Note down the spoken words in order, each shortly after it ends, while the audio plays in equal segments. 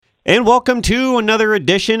And welcome to another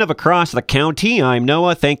edition of Across the County. I'm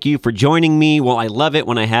Noah. Thank you for joining me. Well, I love it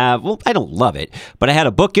when I don't love it, but I had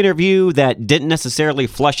a book interview that didn't necessarily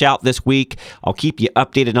flush out this week. I'll keep you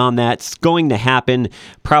updated on that. It's going to happen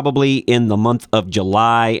probably in the month of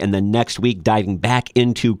July, and then next week diving back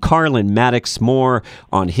into Carlin Maddox more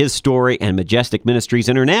on his story and Majestic Ministries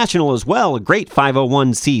International as well, a great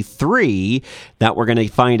 501c3 that we're going to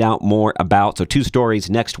find out more about. So 2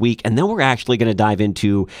 stories next week, and then we're actually going to dive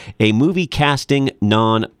into a movie casting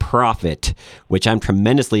nonprofit, which I'm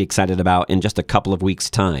tremendously excited about in just a couple of weeks'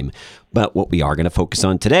 time. But what we are going to focus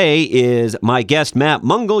on today is my guest, Matt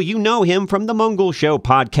Mungle. You know him from the MUNGLE Show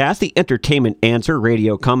podcast, the Entertainment Answer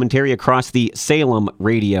radio commentary across the Salem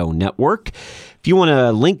Radio Network. If you want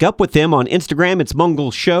to link up with him on Instagram, it's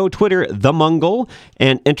Mungle Show, Twitter, The Mungle,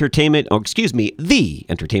 and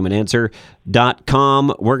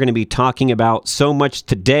theentertainmentanswer.com. We're going to be talking about so much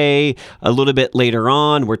today. A little bit later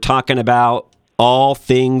on, we're talking about all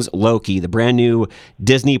things Loki, the brand new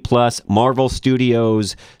Disney Plus Marvel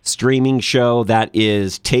Studios streaming show that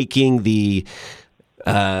is taking the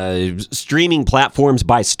streaming platforms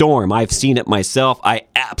by storm. I've seen it myself. I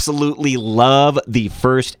absolutely love the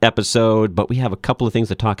first episode, but we have a couple of things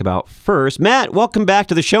to talk about first. Matt, welcome back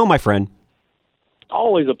to the show, my friend.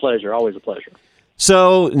 Always a pleasure. Always a pleasure.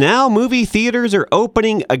 So now movie theaters are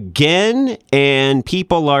opening again, and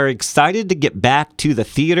people are excited to get back to the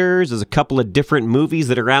theaters. There's a couple of different movies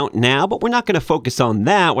that are out now, but we're not going to focus on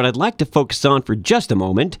that. What I'd like to focus on for just a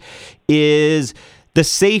moment is the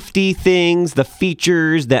safety things, the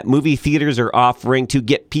features that movie theaters are offering to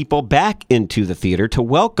get people back into the theater, to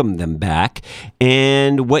welcome them back,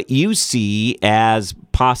 and what you see as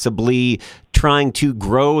possibly trying to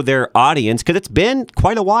grow their audience, because it's been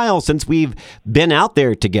quite a while since we've been out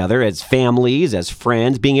there together as families, as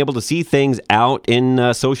friends, being able to see things out in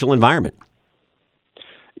a social environment.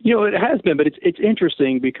 You know, it has been, but it's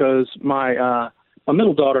interesting because my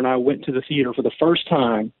middle daughter and I went to the theater for the first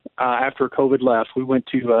time after COVID left. We went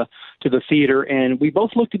to the theater, and we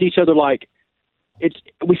both looked at each other like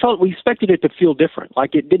we expected it to feel different.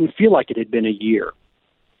 Like it didn't feel like it had been a year.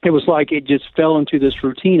 It was like it just fell into this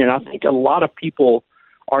routine. And I think a lot of people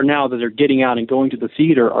are now that are getting out and going to the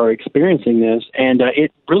theater are experiencing this. And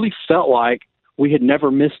it really felt like we had never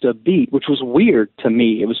missed a beat, which was weird to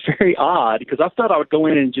me. It was very odd because I thought I would go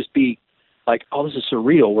in and just be like, oh, this is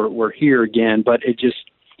surreal. We're here again. But it just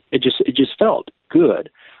felt good.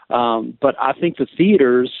 But I think the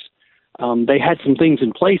theaters, they had some things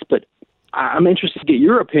in place, but I'm interested to get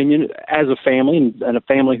your opinion as a family and a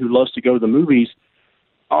family who loves to go to the movies.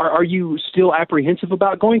 Are you still apprehensive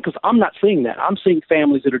about going? Because I'm not seeing that. I'm seeing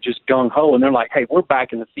families that are just gung-ho, and they're like, hey, we're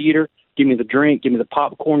back in the theater. Give me the drink, give me the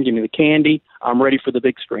popcorn, give me the candy. I'm ready for the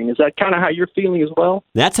big screen. Is that kind of how you're feeling as well?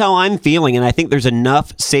 That's how I'm feeling, and I think there's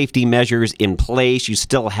enough safety measures in place. You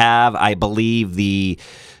still have, I believe, they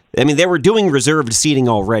were doing reserved seating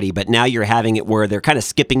already, but now you're having it where they're kind of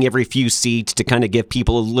skipping every few seats to kind of give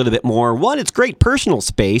people a little bit more. One, it's great personal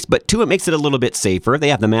space, but 2, it makes it a little bit safer. They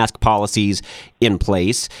have the mask policies in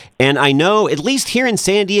place. And I know, at least here in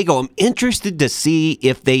San Diego, I'm interested to see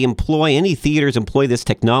if any theaters employ this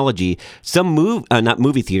technology.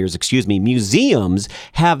 Museums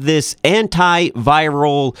have this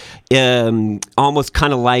antiviral, almost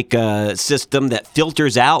kind of like a system that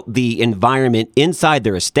filters out the environment inside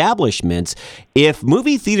their establishments. If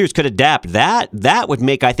movie theaters could adapt that would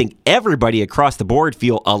make, I think, everybody across the board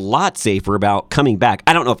feel a lot safer about coming back.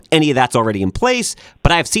 I don't know if any of that's already in place,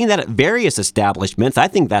 but I've seen that at various establishments. I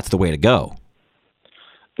think that's the way to go.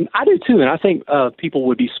 I do too, and I think people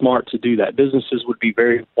would be smart to do that. Businesses would be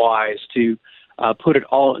very wise to put it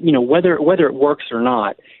all, whether it works or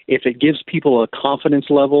not. If it gives people a confidence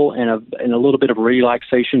level and a little bit of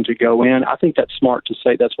relaxation to go in, I think that's smart to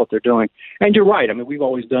say that's what they're doing. And you're right. I mean, we've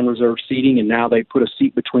always done reserved seating, and now they put a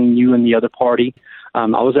seat between you and the other party. I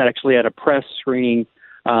was actually at a press screening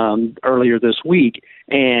earlier this week,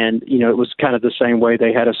 and it was kind of the same way.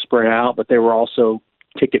 They had us spread out, but there were also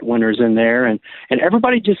ticket winners in there, and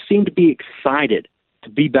everybody just seemed to be excited to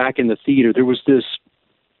be back in the theater. There was this,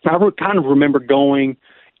 I kind of remember going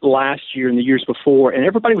last year and the years before, and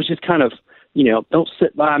everybody was just kind of, don't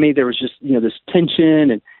sit by me. There was just, this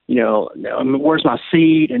tension and, where's my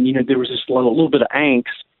seat? And, there was just a little bit of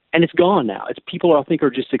angst, and it's gone now. It's people, I think,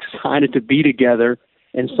 are just excited to be together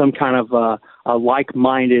in some kind of a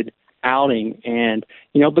like-minded outing. And,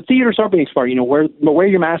 but theaters are being smart. Wear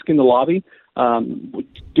your mask in the lobby,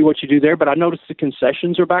 do what you do there. But I noticed the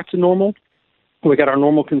concessions are back to normal. We got our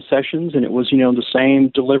normal concessions, and it was, the same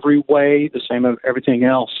delivery way, the same of everything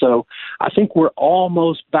else. So I think we're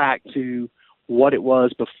almost back to what it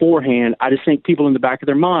was beforehand. I just think people in the back of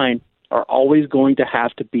their mind are always going to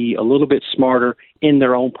have to be a little bit smarter in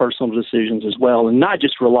their own personal decisions as well, and not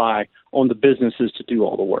just rely on the businesses to do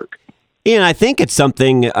all the work. And I think it's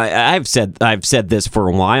something I've said this for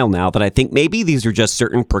a while now, that I think maybe these are just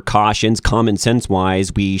certain precautions, common sense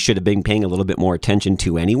wise, we should have been paying a little bit more attention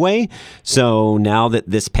to anyway. So now that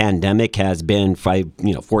this pandemic has been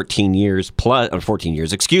 14 years plus, or 14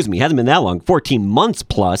 years, excuse me, hasn't been that long, 14 months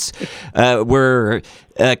plus, we're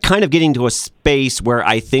kind of getting to a space where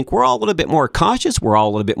I think we're all a little bit more cautious, we're all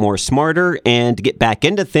a little bit more smarter, and to get back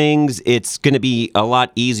into things, it's going to be a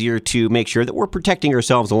lot easier to make sure that we're protecting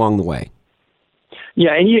ourselves along the way.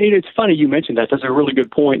 Yeah, and it's funny you mentioned that. That's a really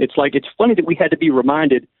good point. It's funny that we had to be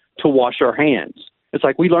reminded to wash our hands. It's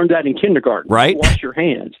like we learned that in kindergarten. Right. Wash your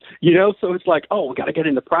hands. So it's like, we got to get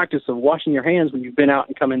in the practice of washing your hands when you've been out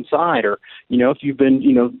and come inside, or, if you've been,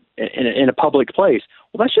 in a public place.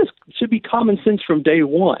 Well, that should be common sense from day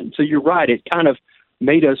one. So you're right. It kind of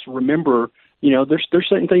made us remember, there's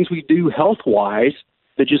certain things we do health-wise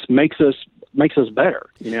that just makes us better,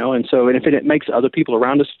 and if it makes other people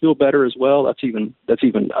around us feel better as well, that's even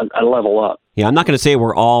a level up. Yeah, I'm not going to say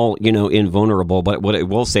we're all, invulnerable, but what I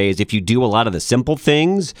will say is if you do a lot of the simple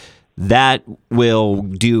things, that will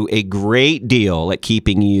do a great deal at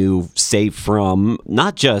keeping you safe from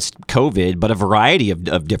not just COVID, but a variety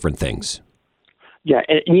of different things. Yeah,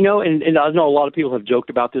 and I know a lot of people have joked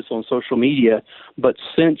about this on social media, but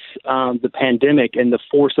since the pandemic and the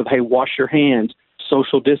force of, hey, wash your hands,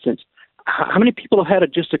 social distance, how many people have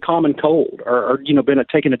had just a common cold or been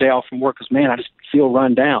taking a day off from work because, man, I just feel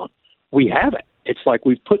run down? We haven't. It's like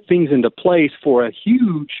we've put things into place for a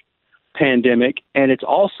huge pandemic, and it's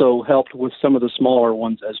also helped with some of the smaller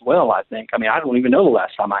ones as well, I think. I mean, I don't even know the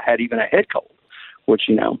last time I had even a head cold, which,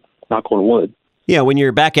 knock on wood. Yeah, when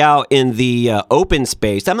you're back out in the open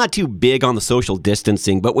space, I'm not too big on the social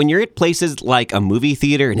distancing, but when you're at places like a movie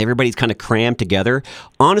theater and everybody's kind of crammed together,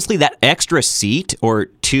 honestly, that extra seat or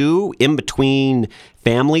two in between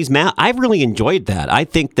families, Matt, I've really enjoyed that. I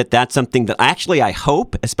think that that's something that I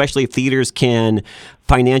hope, especially if theaters can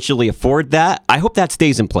financially afford that, I hope that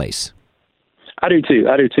stays in place. I do too.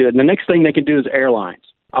 And the next thing they can do is airlines.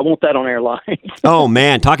 I want that on airlines. Oh,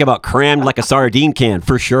 man, talk about crammed like a sardine can,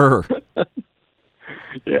 for sure.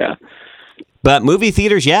 Yeah. But movie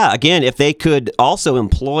theaters, yeah, again, if they could also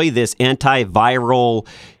employ this antiviral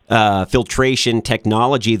filtration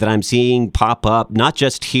technology that I'm seeing pop up, not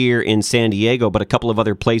just here in San Diego, but a couple of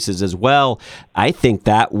other places as well, I think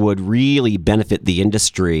that would really benefit the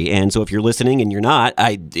industry. And so if you're listening and you're not,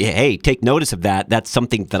 hey, take notice of that. That's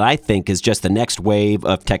something that I think is just the next wave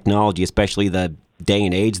of technology, especially the day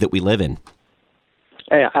and age that we live in.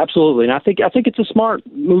 Yeah, absolutely. And I think it's a smart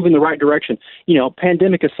move in the right direction.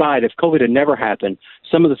 Pandemic aside, if COVID had never happened,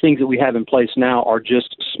 some of the things that we have in place now are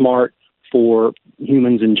just smart for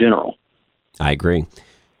humans in general. I agree.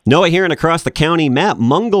 Noah here and across the county, Matt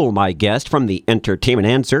Mungle, my guest from the Entertainment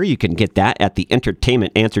Answer. You can get that at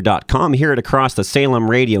theentertainmentanswer.com. Here at Across the Salem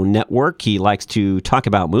Radio Network, he likes to talk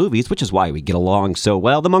about movies, which is why we get along so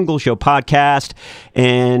well. The Mungle Show podcast,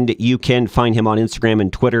 and you can find him on Instagram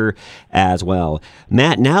and Twitter as well.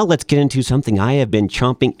 Matt, now let's get into something I have been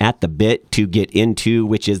chomping at the bit to get into,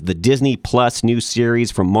 which is the Disney Plus new series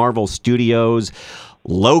from Marvel Studios,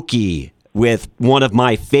 Loki, with one of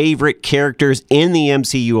my favorite characters in the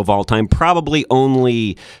MCU of all time, probably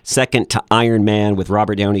only second to Iron Man with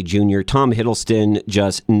Robert Downey Jr. Tom Hiddleston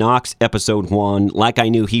just knocks episode 1, like I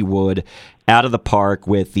knew he would, out of the park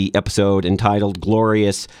with the episode entitled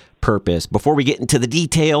Glorious Purpose. Before we get into the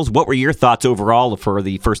details, what were your thoughts overall for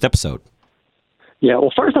the first episode? Yeah,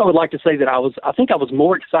 well, first I would like to say that I think I was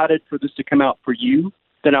more excited for this to come out for you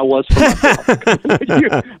than I was for myself.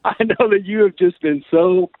 I know that you have just been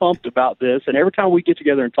so pumped about this, and every time we get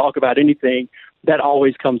together and talk about anything, that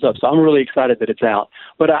always comes up. So I'm really excited that it's out.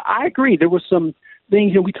 But I agree. There was some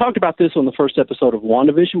things, we talked about this on the first episode of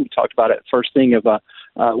WandaVision. We talked about it first thing of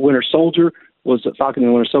Winter Soldier. Falcon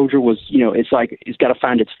and Winter Soldier was, it's like it's got to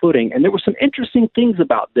find its footing. And there were some interesting things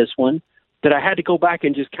about this one that I had to go back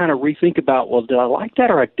and just kind of rethink about, well, did I like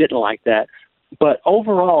that or I didn't like that? But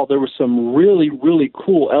overall, there were some really, really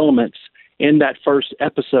cool elements in that first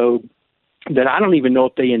episode that I don't even know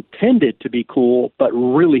if they intended to be cool, but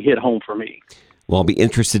really hit home for me. Well, I'll be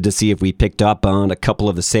interested to see if we picked up on a couple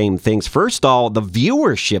of the same things. First of all, the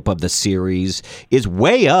viewership of the series is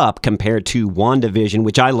way up compared to WandaVision,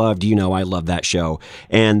 which I loved. I love that show,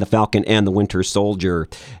 and The Falcon and the Winter Soldier.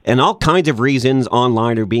 And all kinds of reasons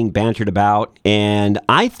online are being bantered about, and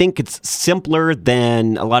I think it's simpler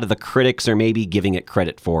than a lot of the critics are maybe giving it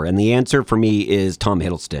credit for. And the answer for me is Tom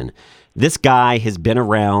Hiddleston. This guy has been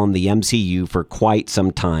around the MCU for quite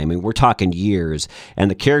some time, and we're talking years.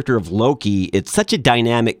 And the character of Loki, it's such a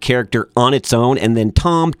dynamic character on its own, and then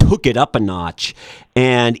Tom took it up a notch.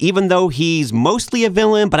 And even though he's mostly a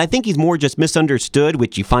villain, but I think he's more just misunderstood,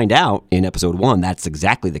 which you find out in episode 1, that's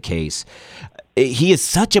exactly the case. He is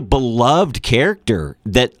such a beloved character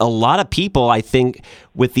that a lot of people, I think,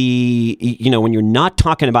 with the, when you're not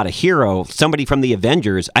talking about a hero, somebody from the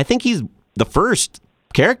Avengers, I think he's the first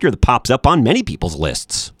character that pops up on many people's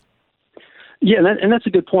lists. Yeah, and that's a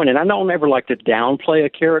good point. And I don't ever like to downplay a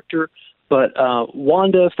character, but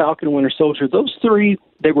Wanda, Falcon, and Winter Soldier, those three,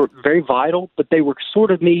 they were very vital, but they were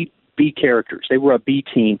sort of B characters. They were a B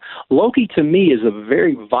team. Loki, to me, is a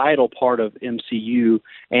very vital part of MCU,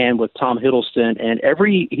 and with Tom Hiddleston, and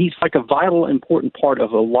he's like a vital, important part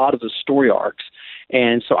of a lot of the story arcs.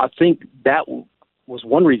 And so I think that was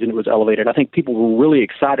one reason it was elevated. I think people were really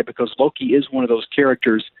excited because Loki is one of those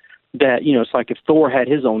characters that, it's like if Thor had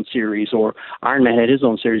his own series or Iron Man had his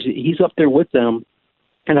own series, he's up there with them.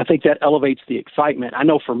 And I think that elevates the excitement. I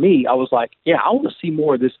know for me, I was like, yeah, I want to see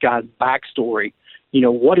more of this guy's backstory.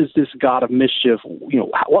 What is this god of mischief?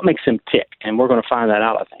 What makes him tick? And we're going to find that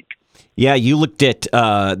out, I think. Yeah, you looked at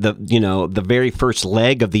the very first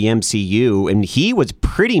leg of the MCU, and he was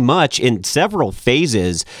pretty much in several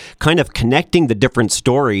phases kind of connecting the different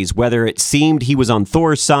stories, whether it seemed he was on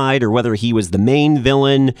Thor's side or whether he was the main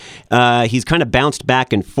villain. He's kind of bounced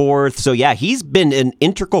back and forth. So, yeah, he's been an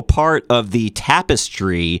integral part of the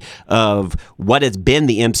tapestry of what has been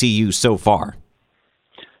the MCU so far.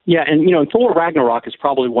 Yeah, and Thor Ragnarok is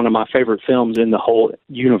probably one of my favorite films in the whole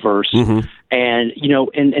universe. Mm-hmm. And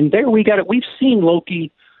and there we got it. We've seen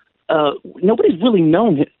Loki. Nobody's really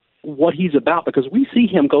known what he's about because we see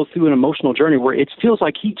him go through an emotional journey where it feels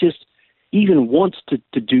like he just even wants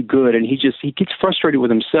to do good, and he gets frustrated with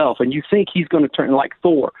himself. And you think he's going to turn like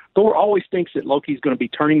Thor. Thor always thinks that Loki's going to be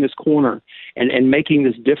turning this corner and making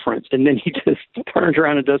this difference, and then he just turns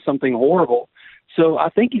around and does something horrible. So I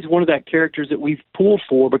think he's one of that characters that we've pulled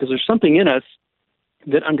for because there's something in us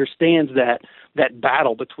that understands that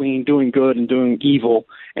battle between doing good and doing evil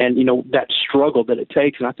and, that struggle that it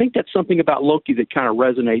takes. And I think that's something about Loki that kind of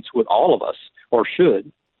resonates with all of us, or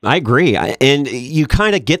should. I agree. And you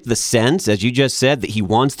kind of get the sense, as you just said, that he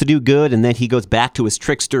wants to do good and then he goes back to his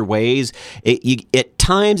trickster ways. At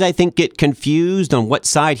times, I think, get confused on what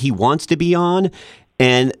side he wants to be on.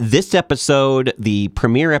 And this episode, the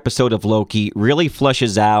premiere episode of Loki, really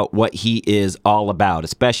fleshes out what he is all about.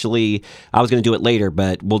 Especially, I was going to do it later,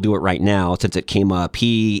 but we'll do it right now since it came up.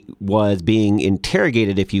 He was being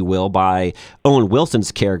interrogated, if you will, by Owen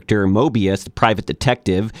Wilson's character, Mobius, the private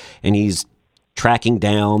detective, and he's tracking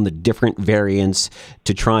down the different variants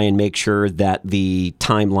to try and make sure that the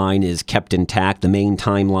timeline is kept intact, the main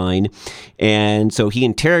timeline. And so he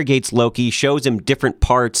interrogates Loki, shows him different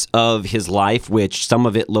parts of his life, which some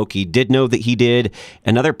of it Loki did know that he did,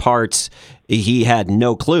 and other parts he had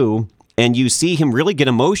no clue. And you see him really get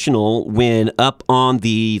emotional when up on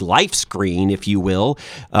the life screen, if you will,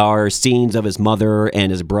 are scenes of his mother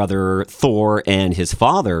and his brother Thor and his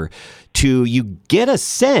father. You get a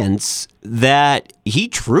sense that he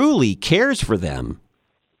truly cares for them.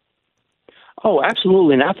 Oh,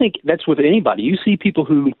 absolutely. And I think that's with anybody. You see people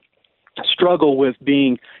who struggle with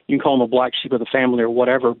being, you can call them a black sheep of the family or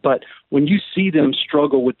whatever, but when you see them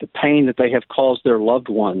struggle with the pain that they have caused their loved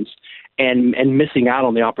ones and missing out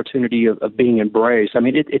on the opportunity of being embraced, I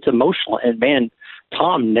mean, it's emotional. And man,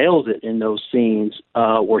 Tom nails it in those scenes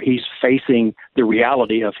where he's facing the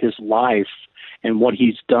reality of his life and what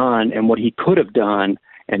he's done and what he could have done.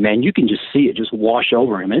 And man, you can just see it just wash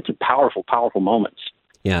over him. It's a powerful, powerful moments.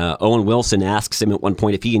 Yeah, Owen Wilson asks him at one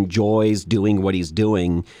point if he enjoys doing what he's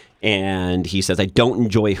doing. And he says, I don't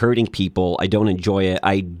enjoy hurting people. I don't enjoy it.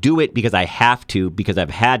 I do it because I have to, because I've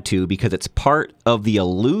had to, because it's part of the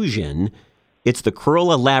illusion. It's the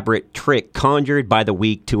cruel, elaborate trick conjured by the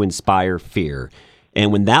weak to inspire fear.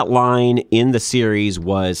 And when that line in the series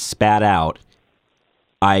was spat out,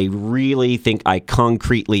 I really think I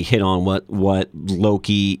concretely hit on what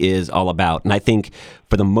Loki is all about. And I think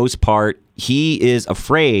for the most part, he is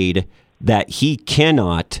afraid that he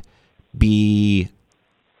cannot be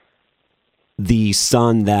the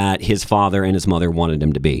son that his father and his mother wanted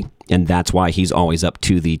him to be. And that's why he's always up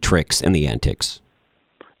to the tricks and the antics.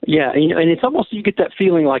 Yeah, and it's almost, you get that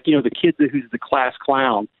feeling like, the kid who's the class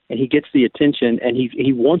clown, and he gets the attention, and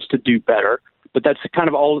he wants to do better, but that's kind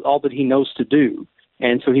of all that he knows to do.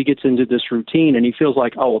 And so he gets into this routine, and he feels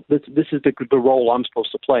like, oh, this is the role I'm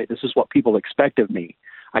supposed to play. This is what people expect of me.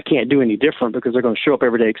 I can't do any different because they're going to show up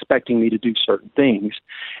every day expecting me to do certain things.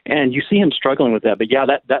 And you see him struggling with that. But yeah,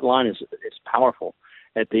 that line is powerful.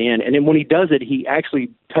 at the end. And then when he does it, he actually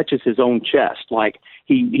touches his own chest. Like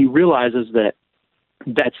he realizes that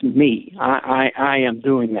that's me. I am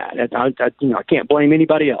doing that. I can't blame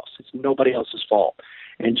anybody else. It's nobody else's fault.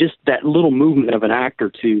 And just that little movement of an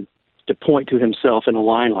actor to point to himself in a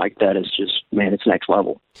line like that is just, man, it's next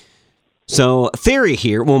level. So, theory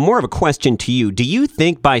here, well, more of a question to you. Do you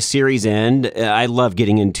think by series end, I love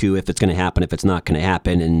getting into if it's going to happen, if it's not going to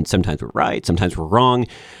happen, and sometimes we're right, sometimes we're wrong.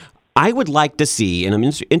 I would like to see, and I'm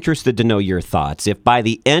interested to know your thoughts, if by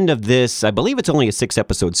the end of this, I believe it's only a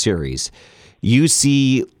 6-episode series, you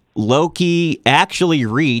see Loki actually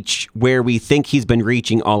reach where we think he's been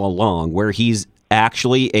reaching all along, where he's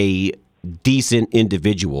actually a decent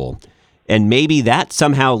individual. And maybe that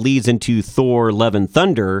somehow leads into Thor: Love and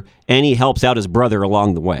Thunder, and he helps out his brother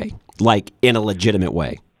along the way, like in a legitimate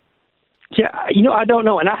way. Yeah, I don't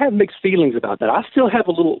know, and I have mixed feelings about that. I still have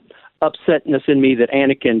a little upsetness in me that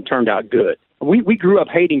Anakin turned out good. We grew up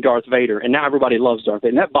hating Darth Vader, and now everybody loves Darth Vader,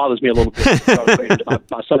 and that bothers me a little bit. Darth Vader,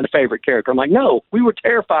 my son's favorite character. I'm like, no, we were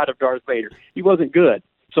terrified of Darth Vader. He wasn't good.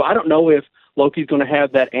 So I don't know if Loki's going to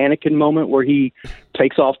have that Anakin moment where he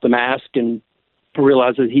takes off the mask and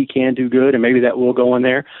realizes he can do good, and maybe that will go in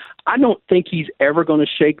there. I don't think he's ever going to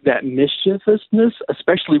shake that mischievousness,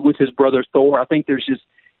 especially with his brother Thor. I think there's just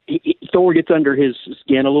Thor gets under his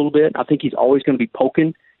skin a little bit. I think he's always going to be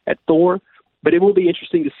poking at Thor, but it will be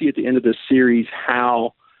interesting to see at the end of this series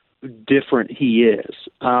how different he is.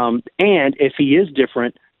 And if he is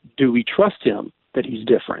different, do we trust him that he's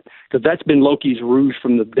different? Because that's been Loki's ruse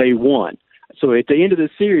from the day one. So at the end of the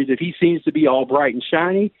series, if he seems to be all bright and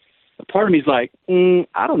shiny, part of me is like,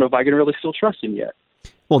 I don't know if I can really still trust him yet.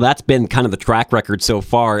 Well, that's been kind of the track record so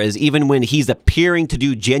far, is even when he's appearing to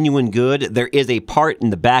do genuine good, there is a part in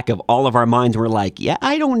the back of all of our minds where we're like, yeah,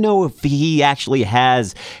 I don't know if he actually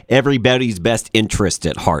has best interest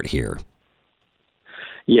at heart here.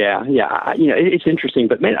 Yeah. It's interesting,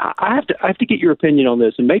 but man, I have to get your opinion on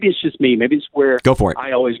this, and maybe it's just me. Maybe it's where Go for it.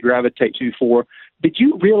 I always gravitate to for. Did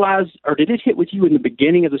you realize, or did it hit with you in the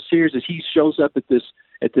beginning of the series as he shows up at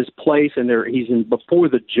this place and he's before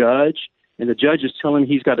the judge, and the judge is telling him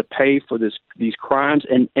he's got to pay for these crimes,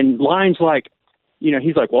 and lines like,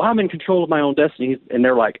 he's like, well, I'm in control of my own destiny, and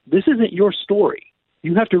they're like, this isn't your story.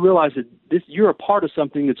 You have to realize that you're a part of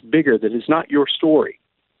something that's bigger, that it's not your story.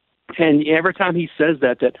 And every time he says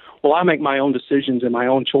that, well, I make my own decisions and my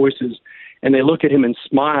own choices, and they look at him and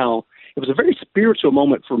smile, it was a very spiritual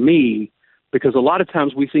moment for me, because a lot of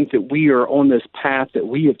times we think that we are on this path that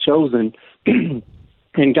we have chosen,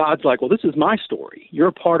 and God's like, well, this is my story. You're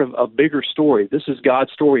a part of a bigger story. This is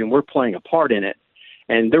God's story, and we're playing a part in it.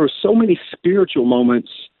 And there were so many spiritual moments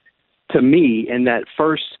to me in that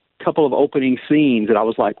first couple of opening scenes that I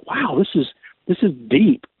was like, wow, this is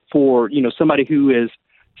deep for, somebody who is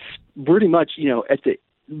pretty much,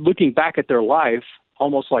 looking back at their life,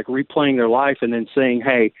 almost like replaying their life and then saying,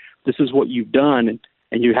 hey, this is what you've done,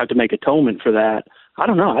 and you have to make atonement for that. I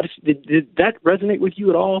don't know. Did that resonate with you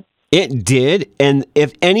at all? It did, and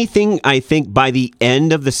if anything, I think by the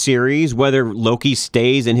end of the series, whether Loki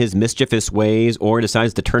stays in his mischievous ways or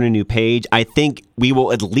decides to turn a new page, I think we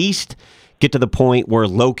will at least get to the point where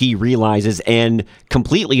Loki realizes and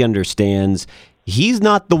completely understands he's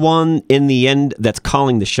not the one in the end that's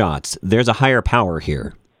calling the shots. There's a higher power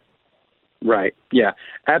here. Right. Yeah,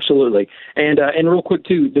 absolutely. And real quick,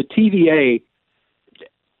 too, the TVA,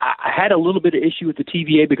 I had a little bit of issue with the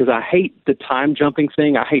TVA because I hate the time jumping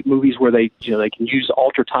thing. I hate movies where they can use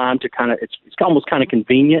alter time to kind of, it's almost kind of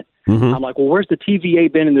convenient. Mm-hmm. I'm like, well, where's the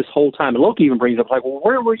TVA been in this whole time? And Loki even brings up, like, well,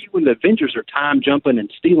 where were you when the Avengers are time jumping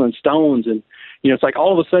and stealing stones? And, it's like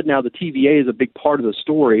all of a sudden now the TVA is a big part of the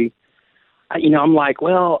story. I'm like,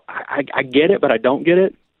 well, I get it, but I don't get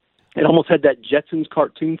it. It almost had that Jetsons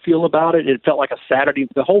cartoon feel about it. It felt like a Saturday,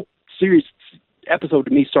 the whole series episode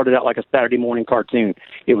to me started out like a Saturday morning cartoon.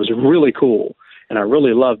 It was really cool, and I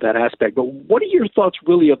really loved that aspect. But what are your thoughts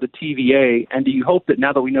really of the TVA, and do you hope that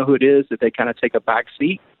now that we know who it is, that they kind of take a back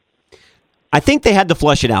seat? I think they had to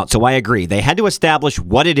flesh it out, so I agree. They had to establish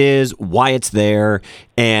what it is, why it's there,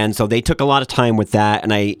 and so they took a lot of time with that,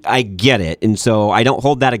 and I get it. And so I don't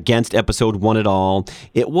hold that against episode 1 at all.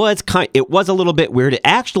 It was a little bit weird.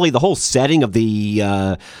 Actually, the whole setting of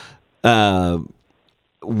the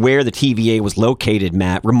where the TVA was located,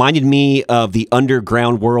 Matt, reminded me of the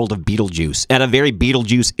underground world of Beetlejuice. It had a very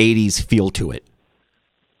Beetlejuice 80s feel to it.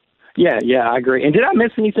 Yeah, I agree. And did I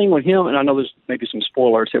miss anything when him, and I know there's maybe some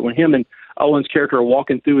spoilers, that when him and Owen's character are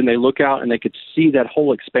walking through and they look out and they could see that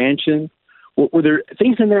whole expansion, were there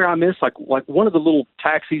things in there I missed? Like one of the little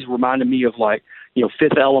taxis reminded me of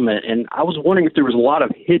Fifth Element, and I was wondering if there was a lot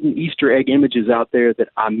of hidden Easter egg images out there that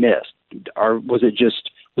I missed. or was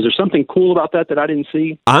there something cool about that I didn't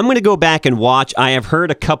see? I'm going to go back and watch. I have heard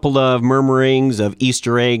a couple of murmurings of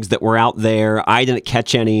Easter eggs that were out there. I didn't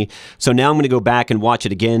catch any. So now I'm going to go back and watch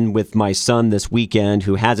it again with my son this weekend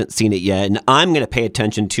who hasn't seen it yet. And I'm going to pay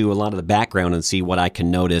attention to a lot of the background and see what I can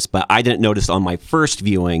notice. But I didn't notice on my first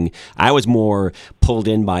viewing. I was more pulled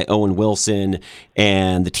in by Owen Wilson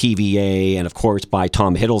and the TVA and, of course, by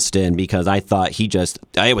Tom Hiddleston because I thought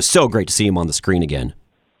it was so great to see him on the screen again.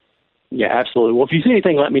 Yeah, absolutely. Well, if you see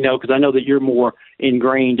anything, let me know because I know that you're more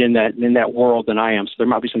ingrained in that world than I am. So there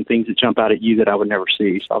might be some things that jump out at you that I would never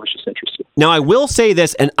see. So I was just interested. Now, I will say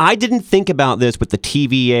this, and I didn't think about this with the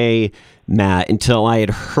TVA, Matt, until I had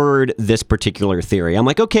heard this particular theory. I'm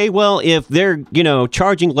like, okay, well, if they're,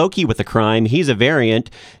 charging Loki with a crime, he's a variant.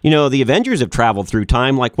 The Avengers have traveled through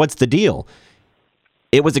time. Like, what's the deal?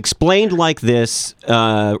 It was explained like this,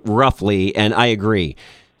 roughly, and I agree.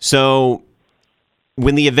 So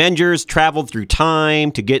when the Avengers traveled through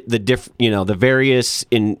time to get the various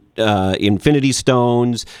Infinity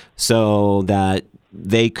Stones so that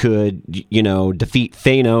they could, defeat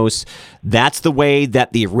Thanos, that's the way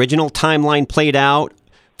that the original timeline played out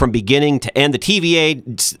from beginning to end. The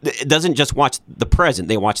TVA doesn't just watch the present.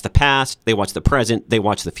 They watch the past, they watch the present, they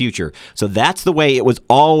watch the future. So that's the way it was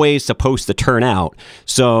always supposed to turn out.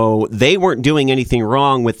 So they weren't doing anything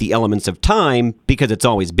wrong with the elements of time because it's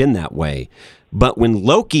always been that way. But when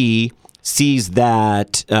Loki sees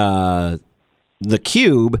that the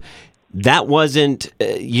cube, that wasn't,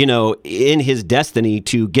 in his destiny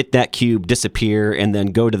to get that cube, disappear, and then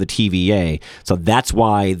go to the TVA. So that's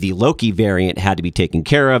why the Loki variant had to be taken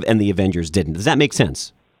care of, and the Avengers didn't. Does that make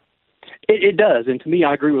sense? It does. And to me,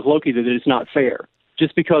 I agree with Loki that it's not fair.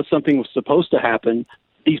 Just because something was supposed to happen,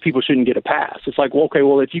 these people shouldn't get a pass. It's like,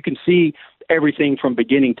 if you can see everything from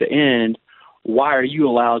beginning to end, why are you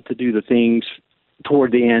allowed to do the things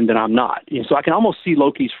toward the end that I'm not? So I can almost see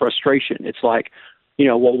Loki's frustration. It's like,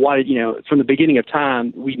 why from the beginning of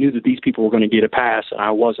time, we knew that these people were going to get a pass and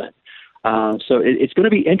I wasn't. So it's going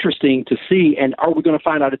to be interesting to see. And are we going to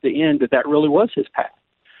find out at the end that really was his path?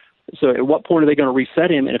 So at what point are they going to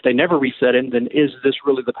reset him? And if they never reset him, then is this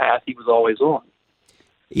really the path he was always on?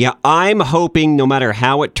 Yeah, I'm hoping no matter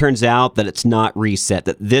how it turns out that it's not reset,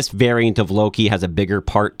 that this variant of Loki has a bigger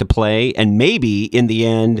part to play. And maybe in the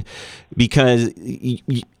end, because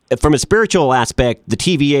from a spiritual aspect, the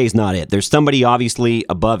TVA is not it. There's somebody obviously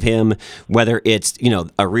above him, whether it's,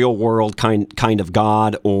 a real world kind of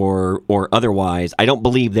God or otherwise. I don't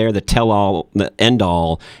believe they're the tell-all, the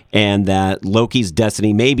end-all, and that Loki's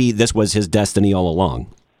destiny, maybe this was his destiny all along.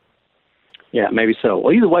 Yeah, maybe so.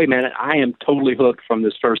 Well, either way, man, I am totally hooked from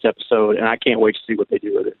this first episode, and I can't wait to see what they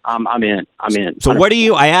do with it. I'm in. So, what do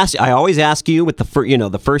you? I always ask you with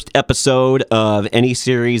the first episode of any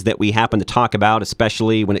series that we happen to talk about,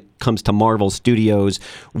 especially when it comes to Marvel Studios.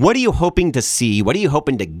 What are you hoping to see? What are you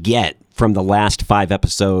hoping to get from the last 5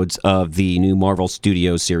 episodes of the new Marvel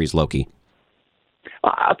Studios series Loki?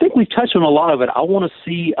 I think we've touched on a lot of it. I want to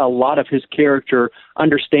see a lot of his character,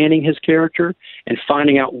 understanding his character and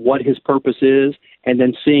finding out what his purpose is, and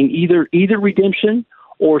then seeing either redemption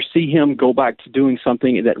or see him go back to doing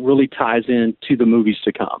something that really ties in to the movies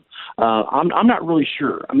to come. I'm not really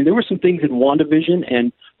sure. I mean, there were some things in WandaVision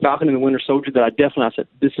and Falcon and the Winter Soldier that I said,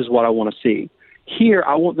 this is what I want to see. Here,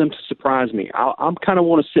 I want them to surprise me. I'm kind of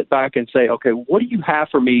want to sit back and say, okay, what do you have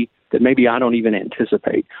for me that maybe I don't even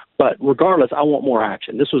anticipate? But regardless, I want more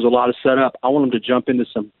action. This was a lot of setup. I want them to jump into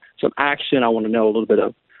some action. I want to know a little bit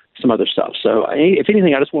of some other stuff. So if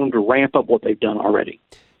anything, I just want them to ramp up what they've done already.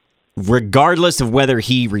 Regardless of whether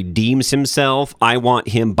he redeems himself, I want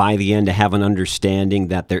him by the end to have an understanding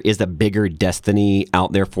that there is a bigger destiny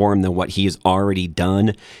out there for him than what he has already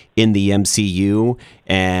done in the MCU,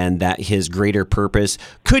 and that his greater purpose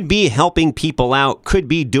could be helping people out, could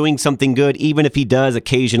be doing something good, even if he does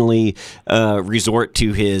occasionally resort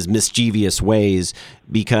to his mischievous ways.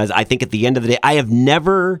 Because I think at the end of the day, I have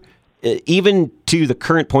never, even to the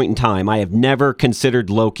current point in time, I have never considered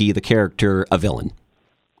Loki, the character, a villain.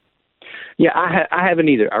 Yeah, I haven't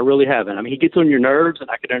either. I really haven't. I mean, he gets on your nerves, and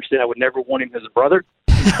I can understand I would never want him as a brother.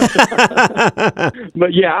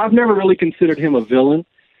 But, yeah, I've never really considered him a villain.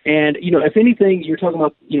 And, if anything, you're talking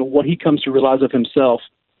about, what he comes to realize of himself.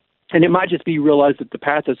 And it might just be realize that the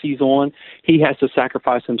path that he's on, he has to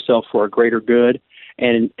sacrifice himself for a greater good,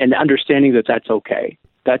 and understanding that that's okay.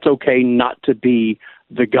 That's okay not to be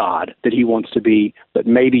the God that he wants to be, but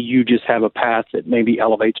maybe you just have a path that maybe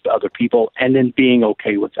elevates to other people, and then being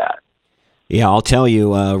okay with that. Yeah, I'll tell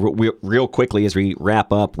you real quickly as we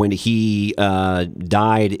wrap up, when he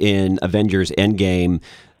died in Avengers Endgame,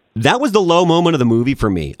 that was the low moment of the movie for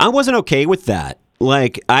me. I wasn't okay with that.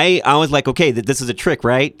 Like I was like, okay, this is a trick,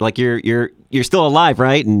 right? Like you're still alive,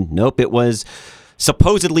 right? And nope, it was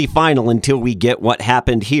supposedly final until we get what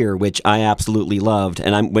happened here, which I absolutely loved.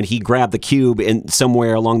 And when he grabbed the cube in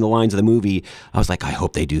somewhere along the lines of the movie, I was like, I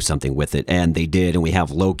hope they do something with it, and they did. And we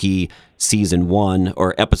have Loki season 1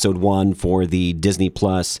 or episode 1 for the Disney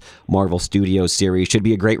Plus Marvel Studios series. Should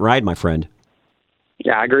be a great ride, my friend.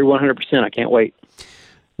 Yeah, I agree 100%. I can't wait.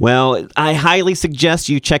 Well, I highly suggest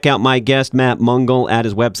you check out my guest, Matt Mungle, at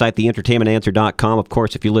his website, theentertainmentanswer.com. Of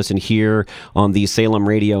course, if you listen here on the Salem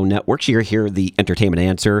Radio Network, you're here The Entertainment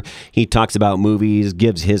Answer. He talks about movies,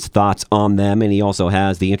 gives his thoughts on them, and he also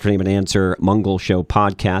has the Entertainment Answer Mungle Show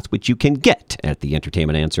podcast, which you can get at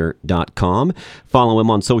theentertainmentanswer.com. Follow him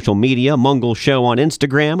on social media, Mungle Show on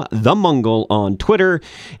Instagram, The Mungle on Twitter.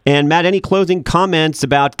 And Matt, any closing comments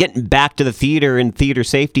about getting back to the theater and theater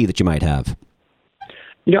safety that you might have?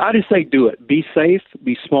 I just say do it. Be safe,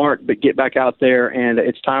 be smart, but get back out there, and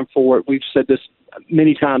it's time for it. We've said this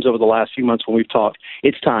many times over the last few months when we've talked.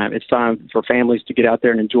 It's time. It's time for families to get out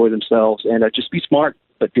there and enjoy themselves, and just be smart,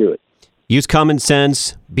 but do it. Use common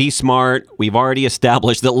sense. Be smart. We've already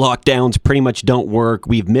established that lockdowns pretty much don't work.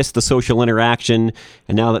 We've missed the social interaction,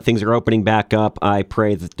 and now that things are opening back up, I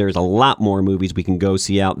pray that there's a lot more movies we can go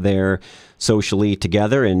see out there socially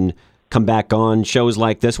together and come back on shows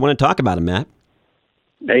like this. I want to talk about them, Matt.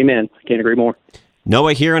 Amen. I can't agree more.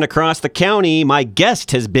 Noah here and across the county. My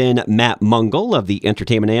guest has been Matt Mungle of the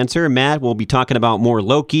Entertainment Answer. Matt, we'll be talking about more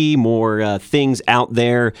Loki, more things out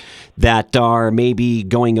there that are maybe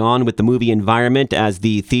going on with the movie environment as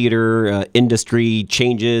the theater industry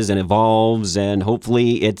changes and evolves, and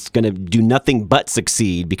hopefully it's going to do nothing but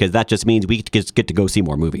succeed, because that just means we get to go see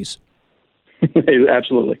more movies.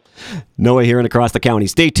 Absolutely. Noah here and across the county.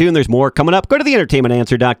 Stay tuned. There's more coming up. Go to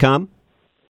theentertainmentanswer.com.